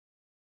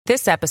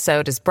This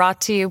episode is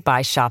brought to you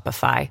by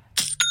Shopify.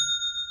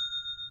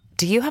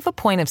 Do you have a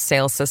point of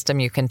sale system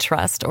you can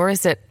trust, or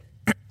is it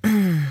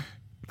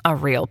a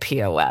real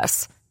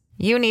POS?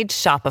 You need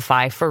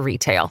Shopify for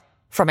retail.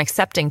 From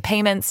accepting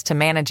payments to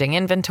managing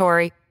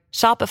inventory,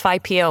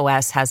 Shopify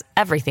POS has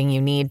everything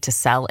you need to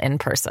sell in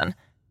person.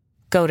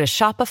 Go to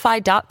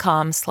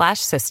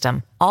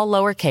shopify.com/system, all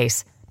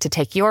lowercase, to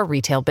take your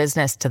retail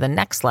business to the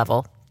next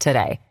level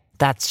today.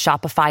 That's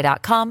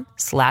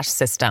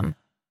shopify.com/system.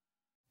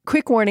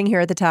 Quick warning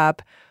here at the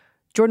top.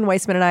 Jordan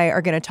Weissman and I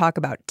are going to talk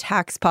about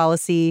tax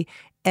policy,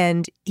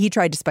 and he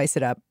tried to spice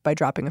it up by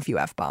dropping a few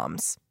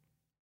F-bombs.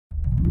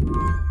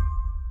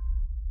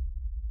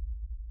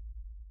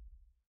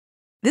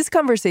 This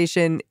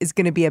conversation is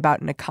going to be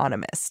about an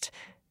economist.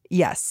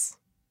 Yes,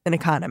 an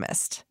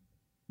economist.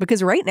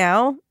 Because right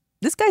now,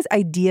 this guy's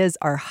ideas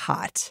are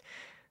hot,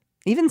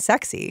 even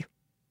sexy.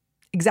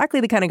 Exactly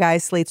the kind of guy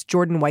Slate's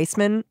Jordan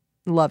Weissman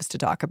loves to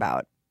talk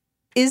about.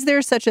 Is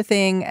there such a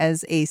thing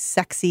as a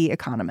sexy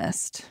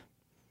economist?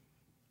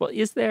 Well,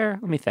 is there?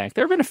 Let me think.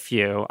 There have been a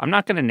few. I'm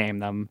not going to name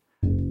them.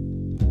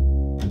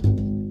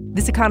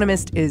 This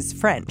economist is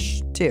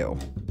French, too.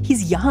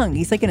 He's young.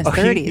 He's like in his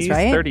 30s, he's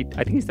right? 30.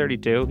 I think he's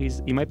 32.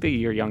 He might be a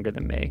year younger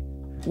than me.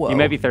 Whoa. He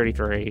might be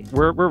 33.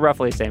 We're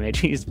roughly the same age.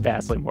 He's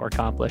vastly more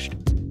accomplished.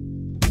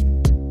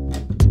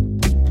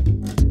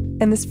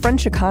 And this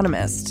French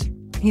economist,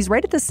 he's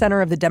right at the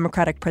center of the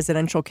Democratic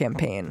presidential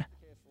campaign.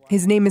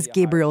 His name is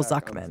Gabriel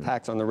Zucman.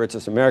 Tax on the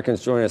richest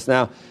Americans. Joining us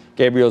now,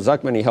 Gabriel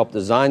Zucman. He helped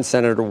design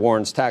Senator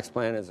Warren's tax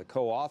plan as a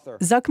co-author.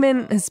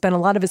 Zucman has spent a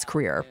lot of his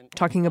career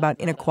talking about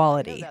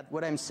inequality.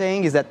 What I'm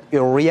saying is that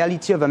the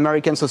reality of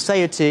American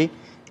society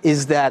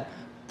is that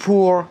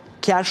poor,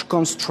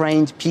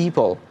 cash-constrained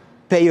people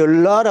pay a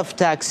lot of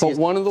taxes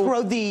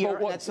throughout the year.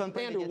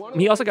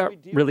 He also got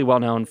really well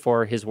known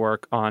for his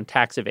work on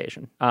tax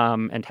evasion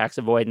and tax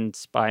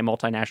avoidance by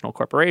multinational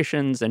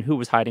corporations and who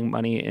was hiding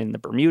money in the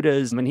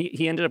Bermudas. I mean,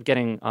 he ended up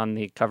getting on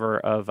the cover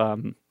of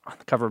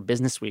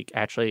Business Week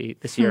actually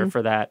this year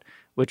for that,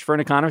 which for an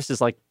economist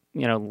is like,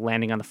 you know,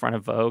 landing on the front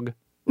of Vogue.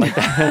 Like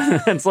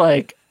that. It's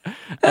like,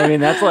 I mean,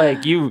 that's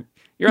like you're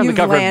on the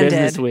cover of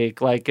Business Week.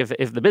 Like if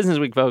the Business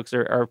Week folks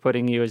are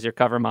putting you as your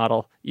cover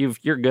model,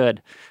 you're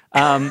good.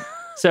 And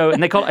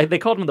they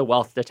called him the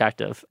wealth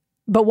detective.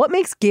 But what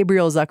makes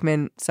Gabriel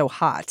Zucman so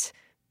hot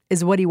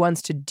is what he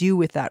wants to do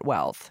with that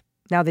wealth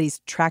now that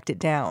he's tracked it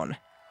down.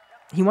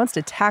 He wants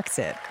to tax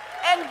it.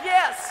 And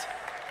yes,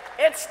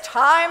 it's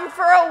time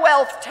for a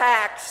wealth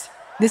tax.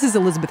 This is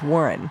Elizabeth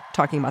Warren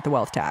talking about the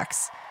wealth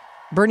tax.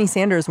 Bernie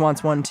Sanders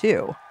wants one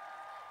too.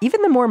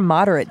 Even the more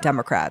moderate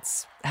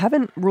Democrats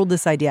haven't ruled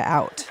this idea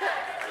out.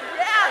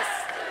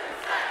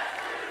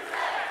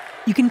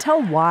 You can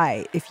tell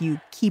why if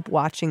you keep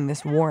watching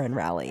this Warren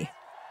rally.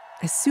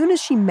 As soon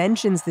as she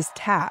mentions this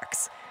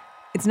tax,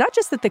 it's not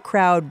just that the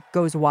crowd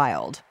goes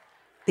wild.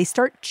 They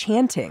start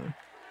chanting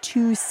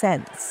 2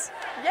 cents.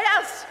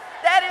 Yes,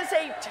 that is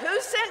a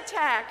 2-cent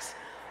tax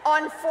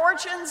on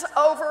fortunes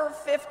over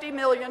 $50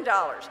 million.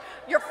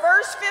 Your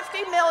first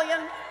 $50 million,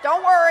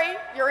 don't worry,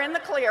 you're in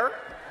the clear.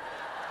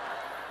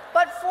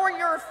 But for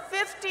your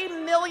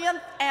 $50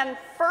 millionth and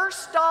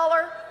first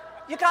dollar,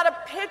 you got to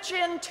pitch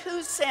in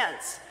 2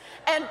 cents.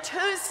 And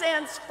 2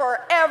 cents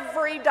for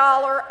every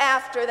dollar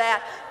after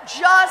that.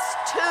 Just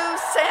 2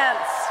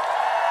 cents.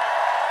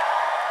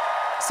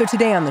 So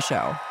today on the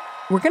show,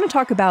 we're going to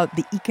talk about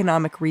the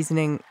economic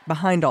reasoning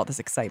behind all this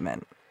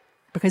excitement.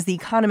 Because the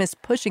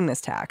economist pushing this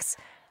tax,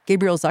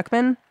 Gabriel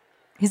Zucman,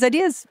 his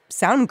ideas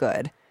sound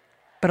good,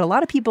 but a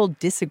lot of people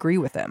disagree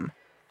with him.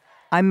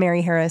 I'm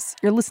Mary Harris.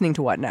 You're listening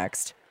to What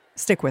Next?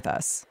 Stick with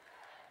us.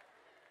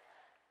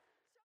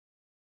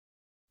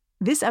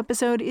 This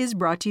episode is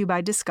brought to you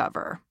by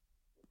Discover.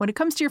 When it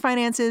comes to your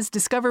finances,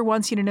 Discover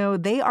wants you to know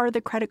they are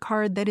the credit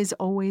card that is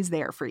always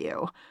there for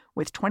you.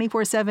 With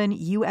 24/7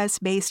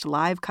 U.S.-based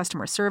live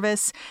customer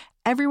service,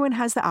 everyone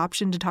has the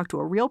option to talk to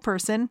a real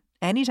person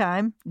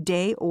anytime,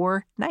 day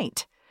or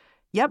night.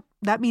 Yep,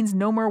 that means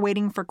no more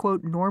waiting for,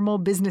 quote, normal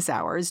business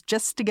hours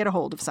just to get a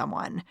hold of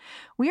someone.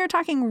 We are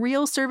talking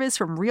real service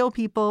from real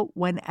people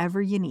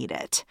whenever you need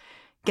it.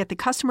 Get the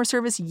customer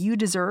service you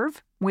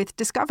deserve with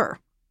Discover.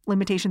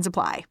 Limitations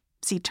apply.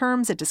 See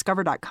terms at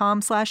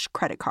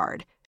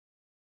discover.com/creditcard.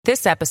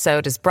 This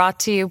episode is brought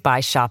to you by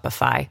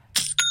Shopify.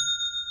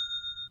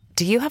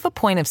 Do you have a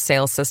point of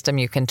sale system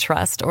you can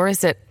trust, or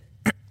is it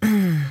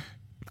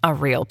a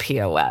real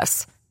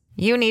POS?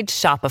 You need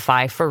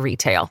Shopify for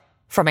retail.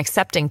 From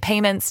accepting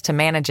payments to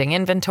managing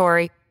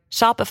inventory,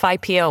 Shopify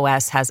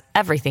POS has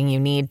everything you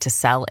need to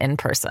sell in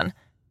person.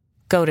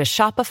 Go to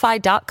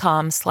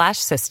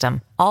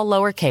shopify.com/system, all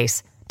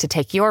lowercase, to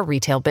take your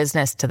retail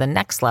business to the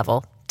next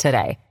level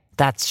today.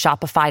 That's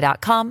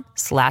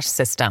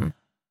shopify.com/system.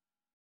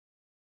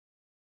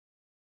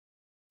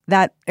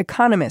 That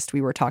economist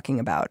we were talking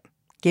about,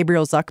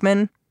 Gabriel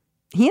Zucman,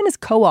 he and his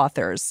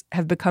co-authors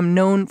have become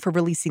known for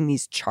releasing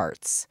these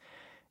charts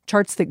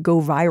that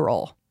go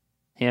viral.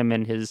 Him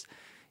and his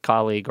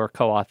colleague or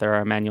co-author,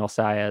 Emmanuel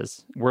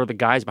Saez, were the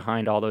guys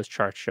behind all those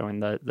charts showing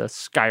the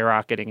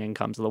skyrocketing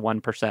incomes of the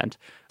 1%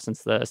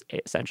 since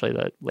essentially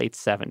the late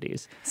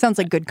 70s. Sounds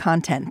like good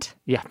content.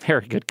 Yeah,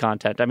 very good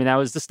content. I mean, that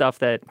was the stuff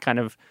that kind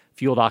of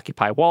fueled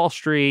Occupy Wall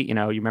Street. You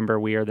remember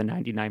we are the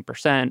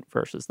 99%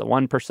 versus the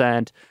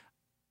 1%.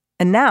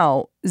 And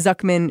now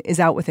Zucman is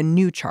out with a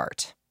new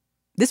chart.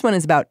 This one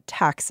is about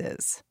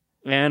taxes.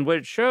 And what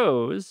it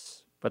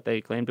shows, what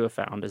they claim to have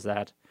found, is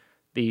that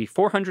the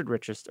 400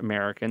 richest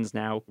Americans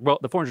the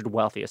 400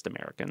 wealthiest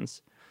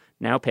Americans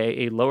now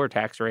pay a lower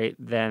tax rate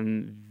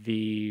than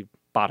the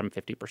bottom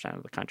 50%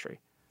 of the country,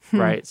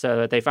 right?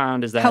 So what they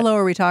found is that... How low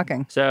are we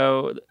talking?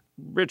 So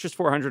richest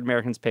 400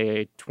 Americans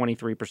pay a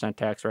 23%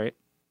 tax rate,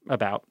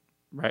 about,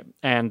 right?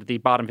 And the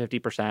bottom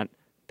 50%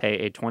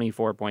 pay a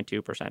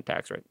 24.2%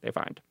 tax rate, they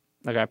find.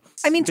 Okay.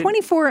 I mean,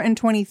 24 and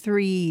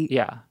 23...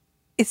 Yeah.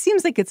 It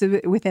seems like it's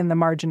within the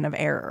margin of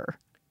error.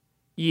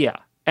 Yeah.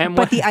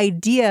 But the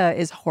idea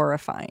is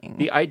horrifying.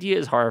 The idea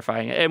is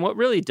horrifying. And what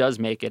really does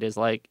make it is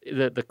like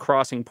the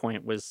crossing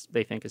point was,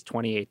 they think, is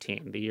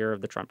 2018, the year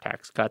of the Trump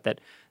tax cut,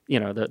 that,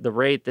 the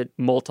rate that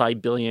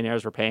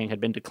multi-billionaires were paying had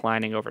been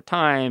declining over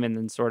time and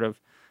then sort of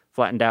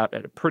flattened out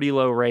at a pretty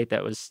low rate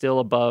that was still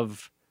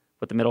above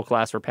what the middle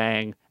class were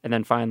paying. And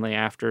then finally,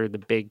 after the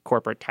big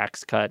corporate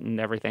tax cut and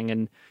everything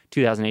in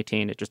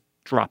 2018, it just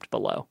dropped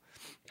below.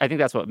 I think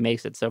that's what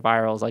makes it so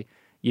viral, is like,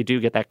 you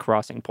do get that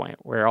crossing point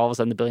where all of a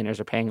sudden the billionaires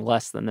are paying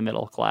less than the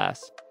middle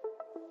class.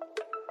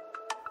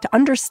 To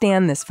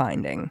understand this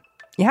finding,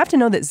 you have to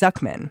know that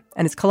Zucman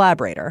and his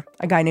collaborator,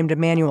 a guy named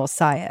Emmanuel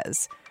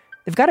Saez,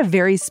 they've got a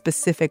very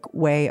specific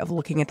way of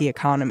looking at the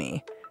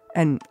economy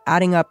and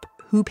adding up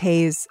who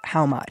pays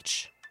how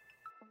much.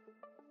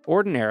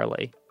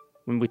 Ordinarily,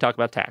 when we talk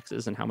about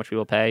taxes and how much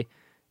people pay,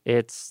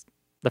 it's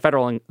the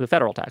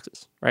federal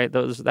taxes, right?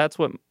 That's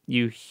what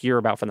you hear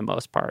about for the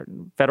most part.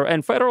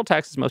 Federal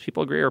taxes, most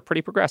people agree, are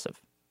pretty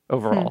progressive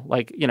overall.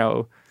 Like,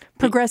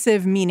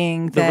 progressive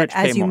meaning that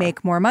as you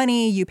make more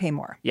money, you pay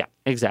more. Yeah,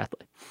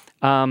 exactly.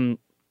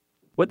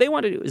 What they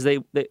want to do is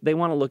they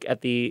want to look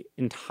at the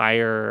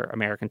entire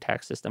American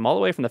tax system, all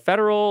the way from the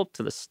federal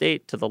to the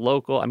state to the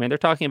local. I mean, they're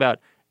talking about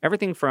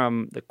everything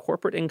from the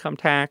corporate income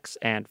tax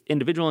and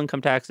individual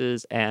income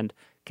taxes and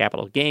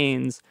capital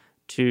gains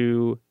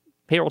to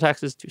payroll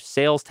taxes to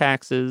sales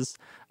taxes.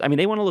 I mean,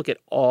 they want to look at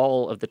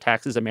all of the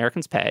taxes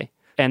Americans pay,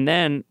 and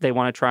then they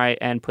want to try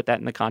and put that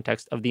in the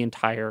context of the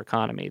entire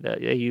economy.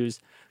 They use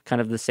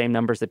kind of the same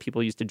numbers that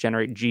people use to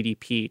generate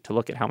GDP to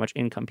look at how much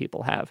income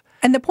people have.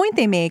 And the point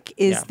they make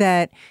is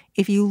that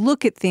if you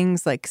look at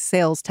things like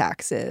sales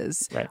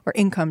taxes or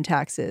income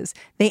taxes,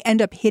 they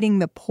end up hitting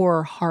the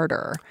poor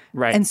harder.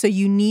 Right. And so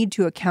you need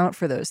to account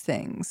for those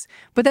things.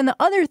 But then the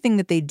other thing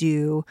that they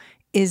do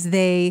is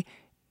they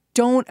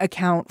don't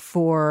account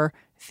for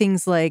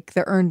things like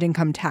the earned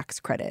income tax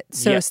credit.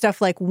 So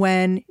stuff like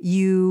when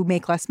you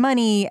make less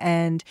money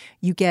and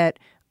you get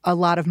a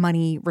lot of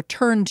money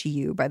returned to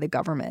you by the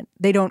government,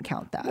 they don't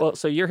count that. Well,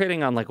 so you're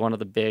hitting on like one of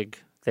the big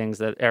things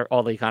that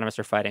all the economists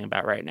are fighting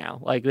about right now.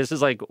 Like, this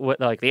is like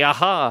the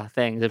aha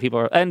thing that people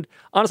are. And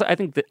honestly, I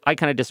think that I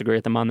kind of disagree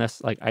with them on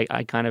this. Like,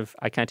 I kind of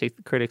take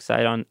the critics'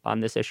 side on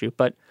this issue.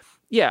 But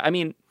yeah, I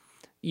mean,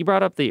 you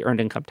brought up the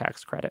earned income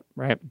tax credit,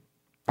 right?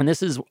 And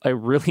this is a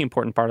really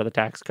important part of the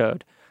tax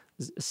code,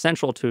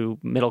 essential to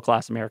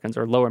middle-class Americans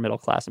or lower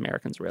middle-class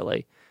Americans,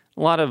 really.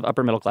 A lot of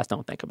upper middle class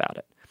don't think about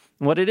it.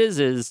 And what it is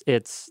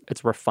it's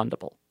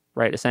refundable,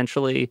 right?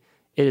 Essentially,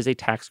 it is a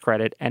tax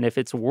credit. And if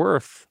it's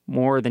worth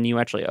more than you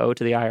actually owe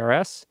to the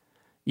IRS,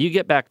 you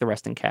get back the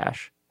rest in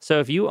cash. So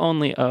if you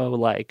only owe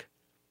like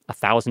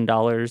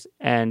 $1,000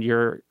 and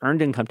your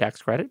earned income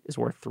tax credit is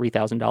worth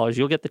 $3,000,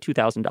 you'll get the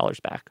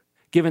 $2,000 back,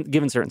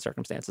 given certain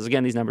circumstances.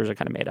 Again, these numbers are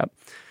kind of made up.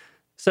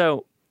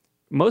 So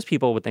most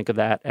people would think of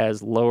that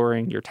as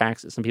lowering your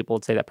taxes. Some people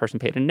would say that person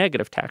paid a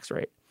negative tax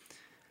rate.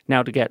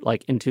 Now, to get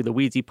like into the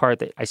weedsy part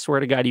that I swear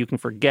to God you can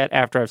forget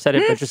after I've said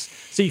it, but just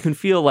so you can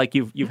feel like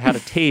you've had a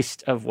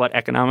taste of what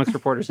economics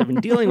reporters have been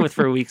dealing with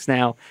for weeks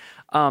now.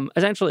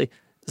 Essentially,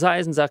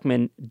 Saez and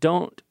Zucman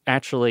don't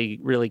actually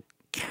really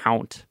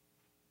count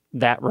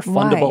that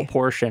refundable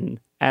portion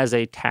as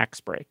a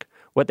tax break.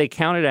 What they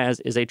count it as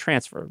is a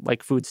transfer,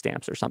 like food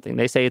stamps or something.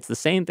 They say it's the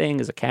same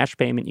thing as a cash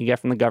payment you get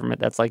from the government.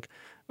 That's like,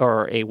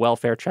 or a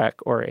welfare check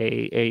or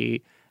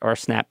a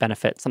SNAP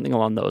benefit, something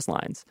along those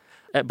lines.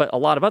 But a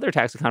lot of other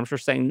tax economists are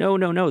saying,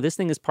 no, this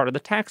thing is part of the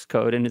tax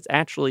code and its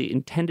actually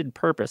intended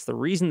purpose. The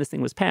reason this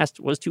thing was passed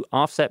was to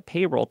offset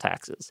payroll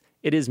taxes.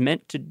 It is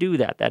meant to do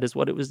that. That is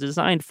what it was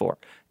designed for.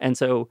 And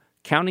so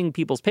counting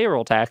people's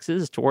payroll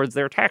taxes towards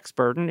their tax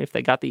burden, if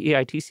they got the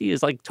EITC,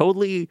 is like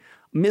totally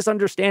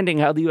misunderstanding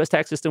how the U.S.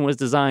 tax system was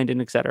designed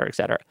and et cetera, et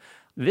cetera.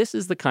 This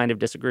is the kind of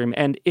disagreement.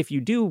 And if you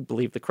do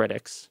believe the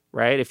critics,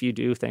 right, if you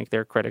do think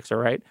their critics are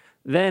right,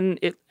 then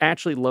it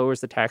actually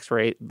lowers the tax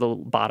rate the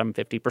bottom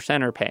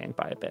 50% are paying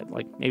by a bit,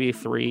 like maybe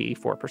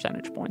 3-4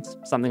 percentage points,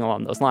 something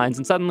along those lines.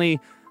 And suddenly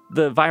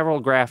the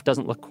viral graph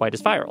doesn't look quite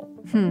as viral.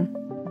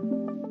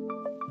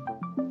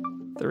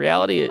 The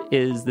reality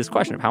is this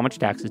question of how much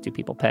taxes do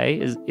people pay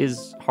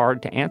is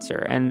hard to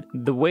answer. And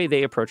the way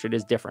they approach it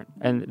is different.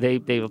 And they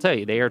will tell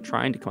you they are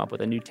trying to come up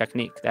with a new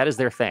technique. That is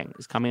their thing,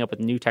 is coming up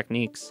with new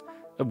techniques,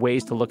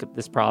 ways to look at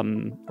this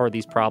problem or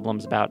these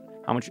problems about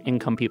how much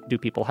income do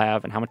people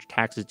have and how much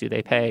taxes do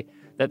they pay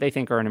that they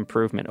think are an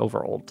improvement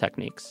over old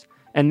techniques.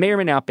 And may or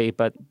may not be,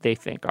 but they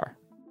think are.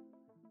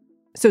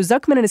 So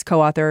Zucman and his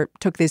co-author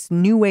took this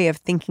new way of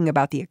thinking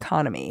about the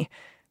economy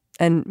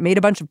and made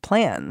a bunch of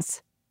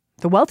plans.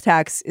 The wealth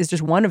tax is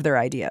just one of their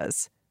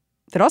ideas.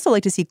 They'd also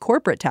like to see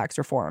corporate tax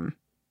reform.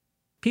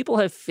 People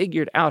have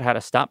figured out how to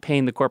stop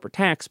paying the corporate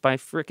tax by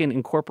frickin'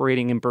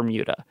 incorporating in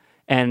Bermuda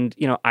and,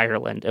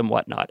 Ireland and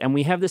whatnot. And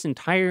we have this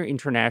entire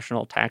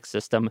international tax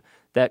system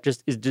that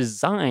just is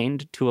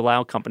designed to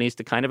allow companies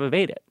to kind of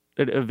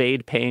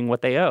evade paying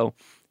what they owe.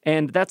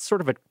 And that's sort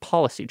of a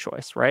policy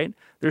choice, right?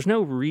 There's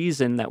no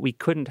reason that we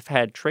couldn't have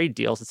had trade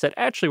deals that said,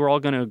 actually, we're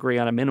all going to agree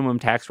on a minimum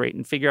tax rate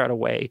and figure out a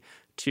way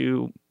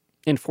to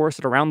enforce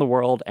it around the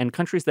world. And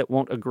countries that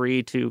won't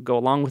agree to go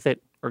along with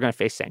it are going to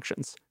face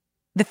sanctions.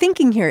 The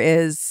thinking here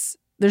is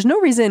there's no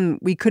reason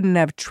we couldn't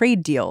have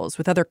trade deals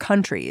with other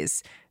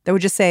countries that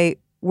would just say,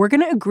 we're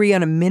going to agree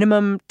on a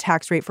minimum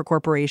tax rate for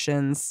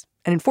corporations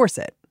and enforce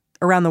it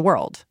around the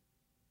world.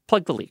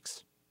 Plug the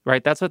leaks.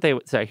 Right, that's what they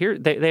would say. Here,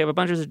 they have a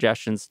bunch of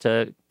suggestions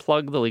to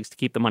plug the leaks to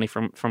keep the money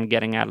from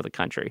getting out of the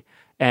country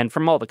and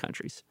from all the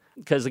countries.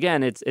 Because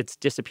again, it's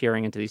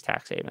disappearing into these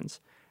tax havens,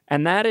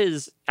 and that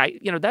is,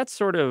 that's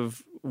sort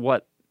of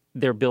what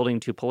they're building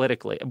to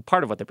politically.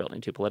 Part of what they're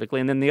building to politically,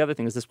 and then the other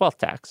thing is this wealth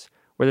tax,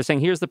 where they're saying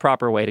here's the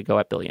proper way to go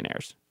at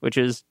billionaires, which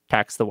is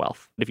tax the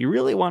wealth. If you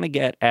really want to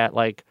get at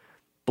like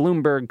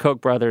Bloomberg, Koch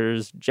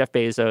brothers, Jeff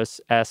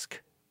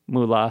Bezos-esque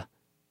moolah,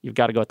 you've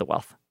got to go at the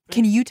wealth.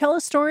 Can you tell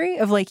a story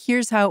of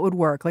here's how it would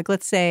work? Like,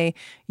 let's say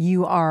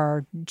you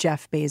are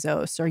Jeff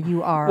Bezos or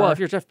you are. Well, if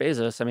you're Jeff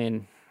Bezos, I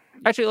mean,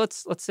 actually,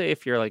 let's say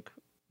if you're like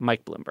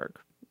Mike Bloomberg,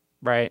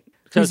 right?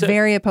 Who's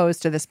very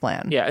opposed to this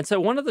plan. Yeah. And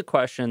so one of the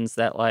questions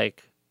that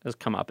has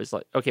come up is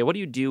okay, what do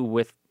you do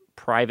with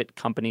private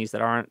companies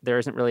that there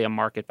isn't really a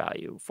market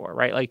value for,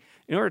 right? Like,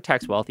 in order to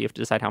tax wealth, you have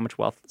to decide how much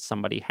wealth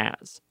somebody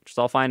has, which is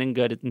all fine and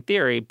good in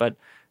theory, but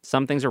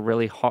some things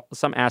are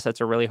some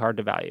assets are really hard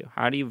to value.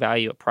 How do you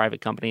value a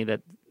private company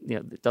that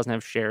that doesn't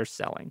have shares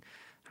selling?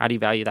 How do you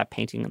value that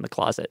painting in the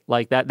closet?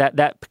 Like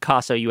that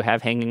Picasso you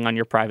have hanging on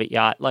your private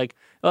yacht? It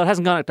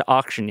hasn't gone to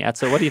auction yet.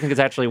 So what do you think it's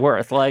actually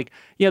worth?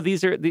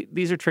 These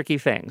are tricky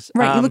things.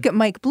 Right. You look at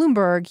Mike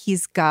Bloomberg,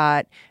 he's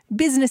got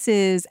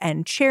businesses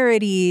and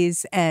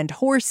charities and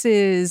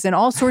horses and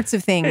all sorts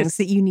of things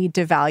that you need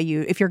to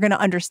value if you're going to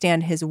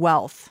understand his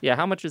wealth. Yeah.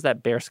 How much is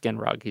that bearskin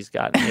rug he's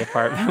got in the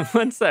apartment?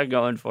 What's that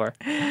going for?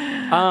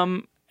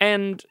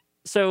 And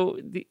so,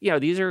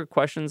 these are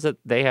questions that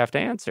they have to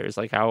answer. It's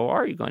like, how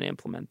are you going to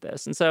implement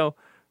this? And so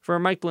for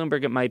Mike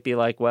Bloomberg, it might be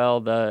like,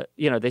 well,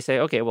 they say,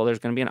 okay, well, there's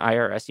going to be an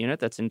IRS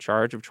unit that's in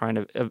charge of trying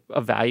to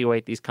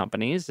evaluate these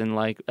companies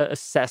and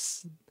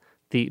assess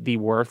the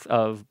worth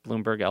of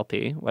Bloomberg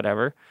LP,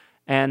 whatever.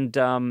 And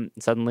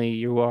suddenly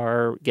you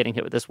are getting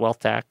hit with this wealth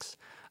tax.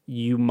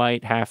 You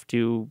might have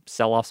to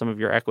sell off some of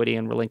your equity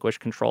and relinquish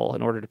control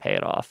in order to pay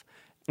it off.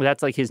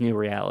 That's his new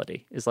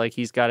reality. Is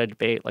he's got to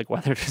debate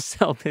whether to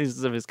sell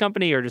pieces of his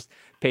company or just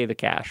pay the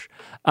cash,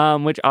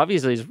 which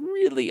obviously is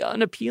really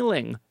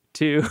unappealing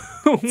to.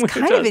 It's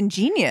kind of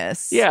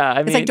ingenious. Yeah,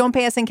 I mean, it's don't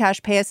pay us in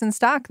cash, pay us in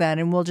stock, then,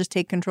 and we'll just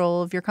take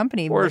control of your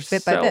company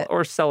bit by bit,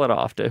 or sell it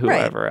off to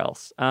whoever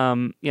else.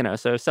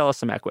 So sell us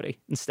some equity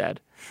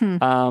instead.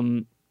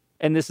 And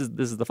this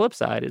is the flip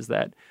side is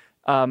that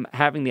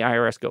having the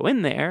IRS go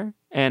in there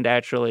and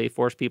actually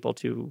force people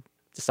to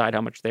decide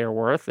how much they're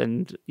worth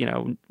and,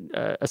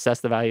 assess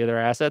the value of their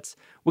assets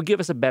would give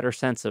us a better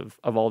sense of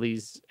all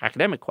these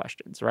academic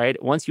questions,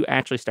 right? Once you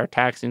actually start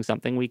taxing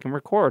something, we can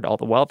record all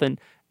the wealth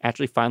and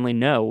actually finally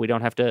know. We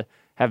don't have to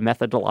have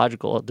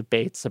methodological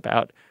debates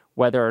about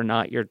whether or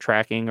not you're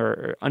tracking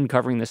or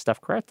uncovering this stuff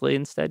correctly.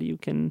 Instead, you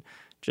can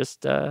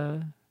just,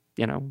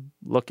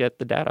 look at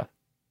the data.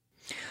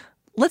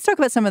 Let's talk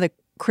about some of the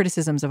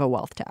criticisms of a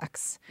wealth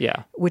tax.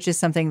 Yeah. Which is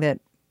something that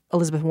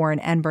Elizabeth Warren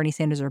and Bernie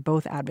Sanders are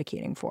both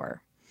advocating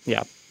for.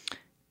 Yeah.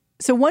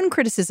 So one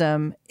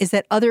criticism is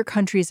that other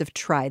countries have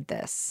tried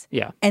this.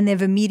 Yeah. And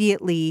they've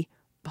immediately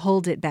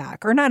pulled it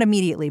back, or not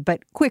immediately,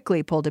 but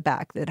quickly pulled it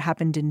back. That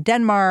happened in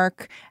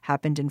Denmark,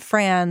 happened in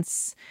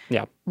France.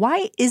 Yeah.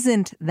 Why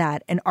isn't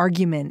that an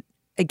argument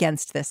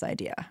against this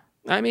idea?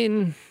 I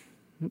mean,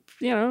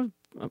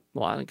 a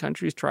lot of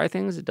countries try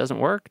things. It doesn't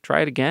work. Try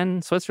it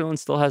again. Switzerland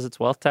still has its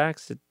wealth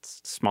tax. It's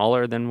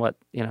smaller than what,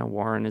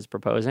 Warren is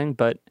proposing,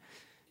 but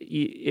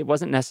it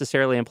wasn't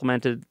necessarily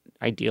implemented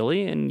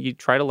ideally, and you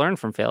try to learn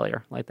from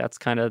failure. That's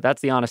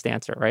the honest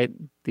answer, right?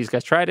 These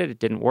guys tried it. It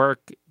didn't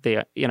work.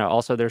 They,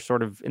 also there's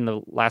sort of in the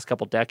last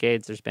couple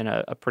decades, there's been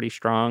a pretty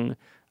strong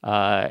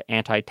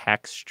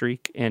anti-tax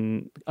streak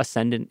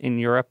ascendant in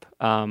Europe,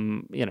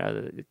 among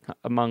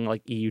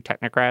EU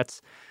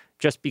technocrats.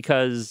 Just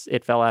because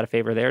it fell out of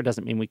favor there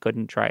doesn't mean we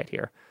couldn't try it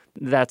here.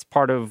 That's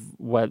part of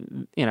what,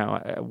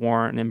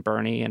 Warren and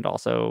Bernie and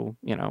also,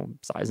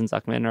 Cise and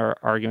Zuckerman are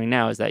arguing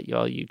now, is that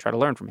you try to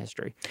learn from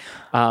history.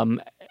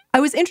 I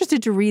was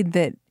interested to read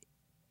that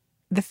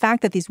the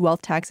fact that these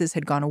wealth taxes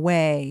had gone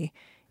away,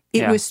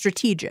 it was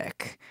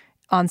strategic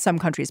on some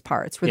countries'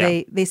 parts,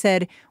 where they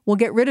said, we'll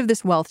get rid of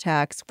this wealth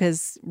tax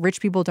because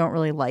rich people don't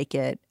really like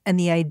it. And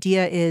the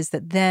idea is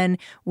that then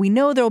we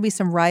know there will be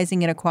some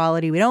rising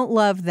inequality. We don't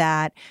love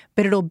that,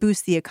 but it'll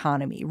boost the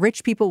economy.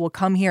 Rich people will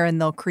come here and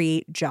they'll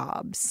create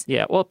jobs.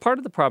 Yeah. Well, part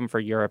of the problem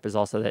for Europe is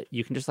also that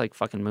you can just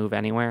fucking move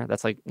anywhere.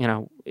 That's right.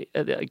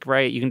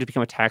 You can just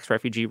become a tax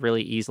refugee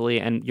really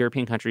easily. And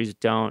European countries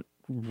don't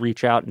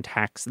reach out and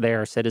tax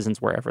their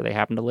citizens wherever they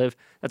happen to live.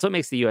 That's what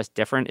makes the U.S.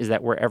 different, is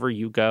that wherever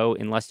you go,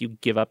 unless you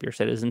give up your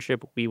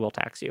citizenship, we will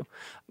tax you,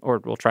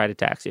 or we'll try to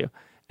tax you.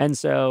 And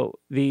so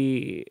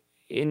in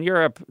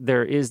Europe,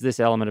 there is this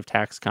element of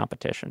tax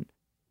competition.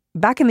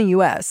 Back in the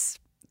U.S.,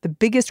 the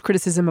biggest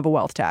criticism of a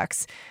wealth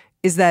tax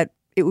is that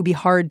it would be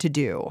hard to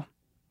do.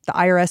 The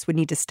IRS would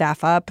need to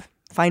staff up,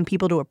 find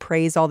people to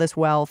appraise all this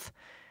wealth.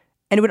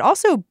 And it would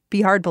also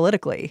be hard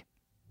politically.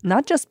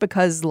 Not just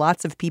because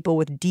lots of people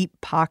with deep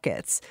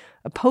pockets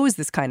oppose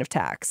this kind of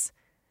tax,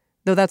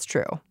 though that's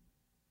true.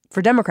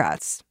 For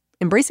Democrats,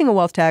 embracing a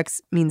wealth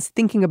tax means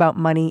thinking about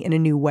money in a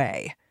new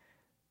way.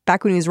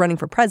 Back when he was running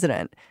for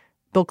president,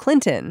 Bill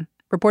Clinton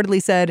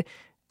reportedly said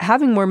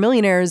having more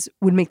millionaires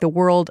would make the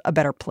world a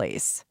better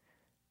place.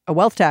 A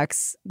wealth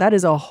tax, that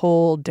is a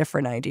whole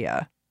different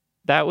idea.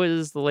 That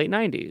was the late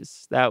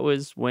 90s. That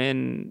was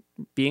when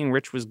being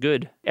rich was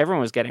good.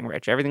 Everyone was getting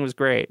rich. Everything was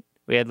great.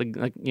 We had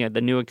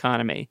the new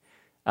economy.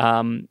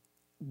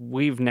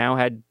 We've now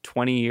had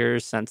 20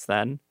 years since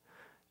then,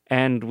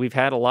 and we've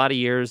had a lot of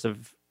years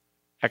of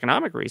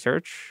economic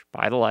research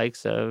by the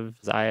likes of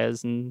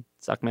Zayas and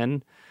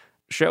Zuckerman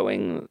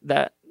showing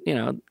that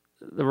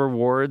the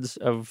rewards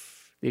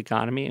of the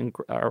economy and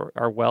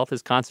our wealth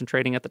is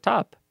concentrating at the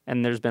top,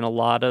 and there's been a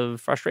lot of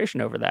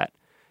frustration over that.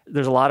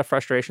 There's a lot of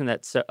frustration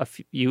that a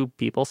few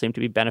people seem to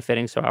be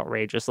benefiting so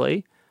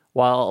outrageously,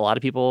 while a lot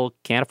of people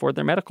can't afford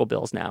their medical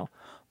bills now.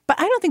 But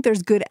I don't think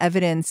there's good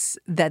evidence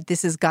that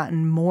this has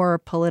gotten more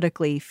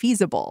politically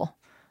feasible.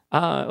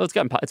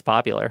 It's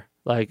popular.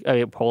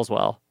 It polls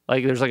well.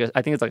 There's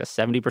I think it's a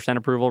 70%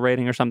 approval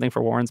rating or something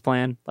for Warren's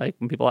plan.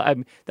 When people,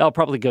 that'll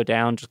probably go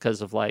down just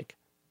because of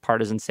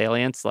partisan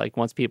salience.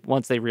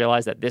 Once they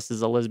realize that this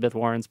is Elizabeth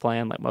Warren's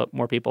plan,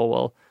 more people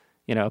will,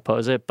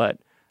 oppose it.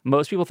 But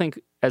most people think,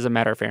 as a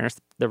matter of fairness,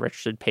 the rich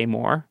should pay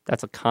more.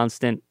 That's a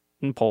constant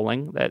in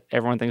polling, that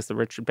everyone thinks the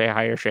rich should pay a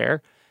higher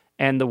share.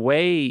 And the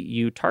way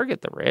you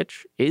target the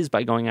rich is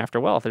by going after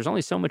wealth. There's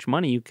only so much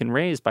money you can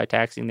raise by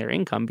taxing their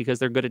income because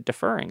they're good at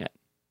deferring it.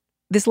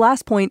 This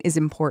last point is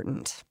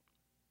important.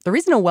 The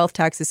reason a wealth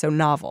tax is so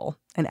novel,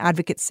 and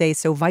advocates say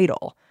so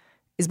vital,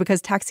 is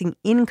because taxing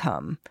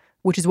income,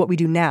 which is what we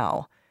do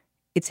now,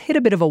 it's hit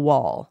a bit of a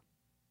wall.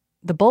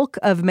 The bulk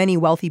of many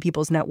wealthy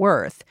people's net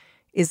worth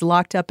is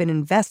locked up in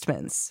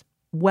investments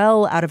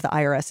well out of the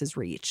IRS's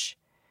reach.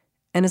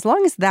 And as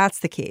long as that's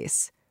the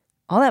case,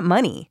 all that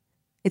money,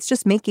 it's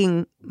just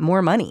making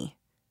more money.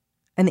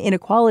 And the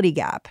inequality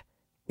gap,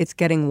 it's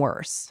getting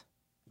worse.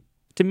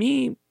 To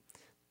me,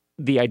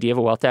 the idea of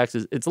a wealth tax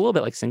it's a little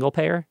bit like single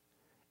payer.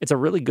 It's a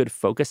really good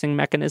focusing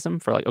mechanism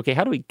for okay,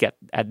 how do we get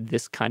at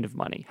this kind of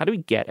money? How do we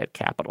get at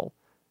capital?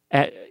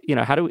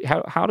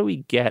 How do we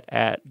get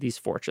at these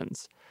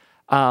fortunes?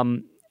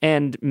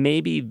 And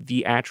maybe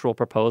the actual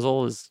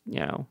proposal is,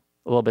 a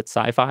little bit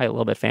sci-fi, a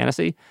little bit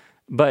fantasy.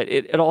 But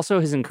it also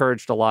has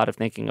encouraged a lot of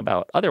thinking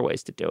about other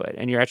ways to do it.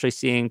 And you're actually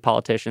seeing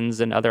politicians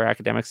and other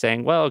academics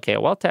saying, well, okay,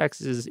 a wealth tax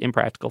is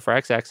impractical for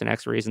X and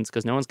X reasons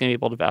because no one's going to be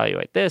able to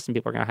evaluate this and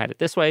people are going to hide it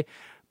this way.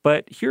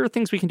 But here are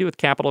things we can do with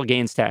capital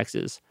gains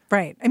taxes.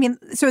 Right. I mean,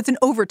 so it's an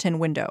Overton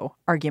window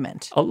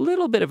argument. A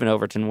little bit of an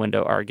Overton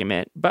window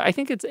argument. But I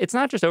think it's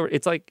not just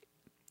it's like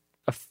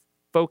a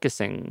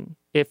focusing.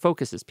 It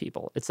focuses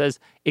people. It says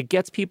it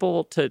gets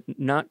people to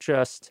not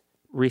just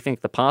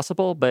rethink the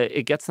possible, but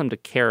it gets them to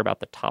care about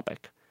the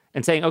topic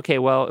and saying, okay,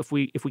 well, if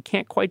we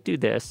can't quite do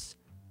this,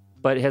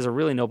 but it has a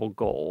really noble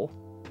goal,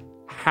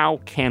 how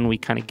can we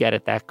kind of get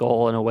at that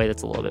goal in a way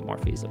that's a little bit more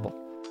feasible?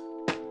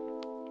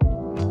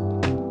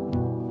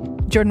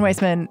 Jordan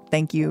Weissmann,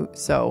 thank you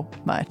so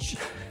much.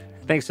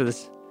 Thanks for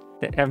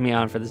having me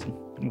on for this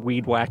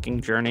weed whacking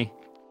journey.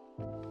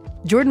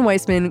 Jordan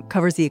Weissmann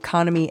covers the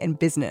economy and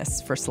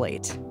business for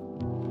Slate.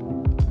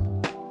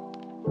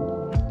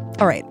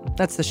 All right,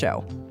 that's the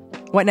show.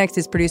 What Next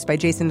is produced by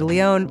Jason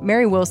DeLeon,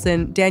 Mary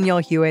Wilson, Danielle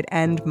Hewitt,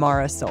 and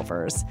Mara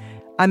Silvers.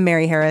 I'm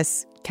Mary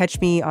Harris.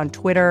 Catch me on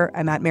Twitter.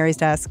 I'm at Mary's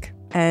Desk.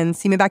 And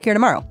see me back here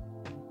tomorrow.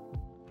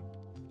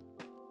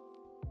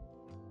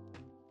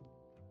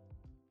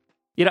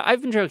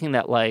 I've been joking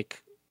that,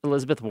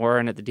 Elizabeth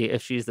Warren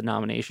if she's the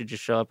nominee, should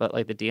just show up at,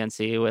 the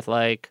DNC with,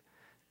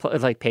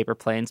 paper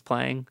planes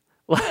playing.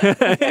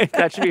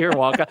 That should be her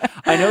walk.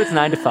 I know it's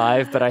 9 to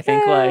 5, but I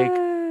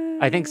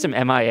think some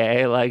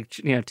MIA,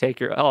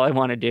 take all I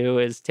want to do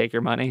is take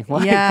your money.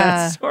 Yeah.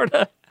 That's sort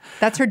of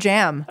That's her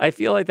jam. I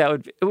feel like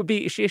it would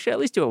be, she should at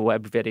least do a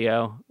web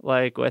video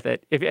like with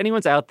it. If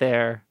anyone's out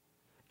there,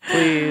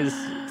 please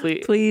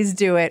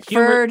do it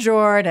for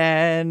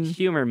Jordan.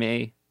 Humor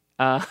me.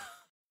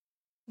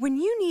 When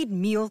you need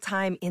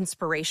mealtime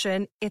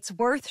inspiration, it's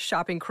worth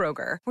shopping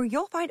Kroger, where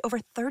you'll find over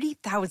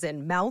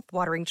 30,000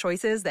 mouth-watering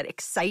choices that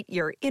excite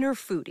your inner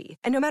foodie.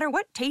 And no matter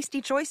what tasty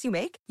choice you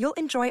make, you'll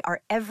enjoy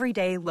our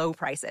everyday low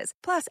prices,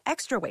 plus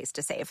extra ways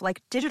to save,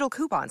 like digital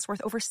coupons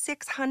worth over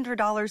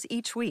 $600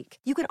 each week.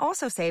 You can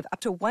also save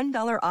up to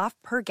 $1 off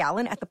per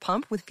gallon at the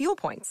pump with fuel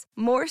points.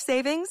 More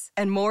savings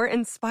and more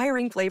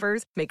inspiring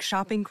flavors make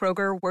shopping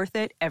Kroger worth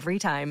it every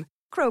time.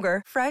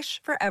 Kroger,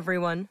 fresh for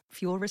everyone.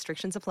 Fuel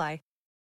restrictions apply.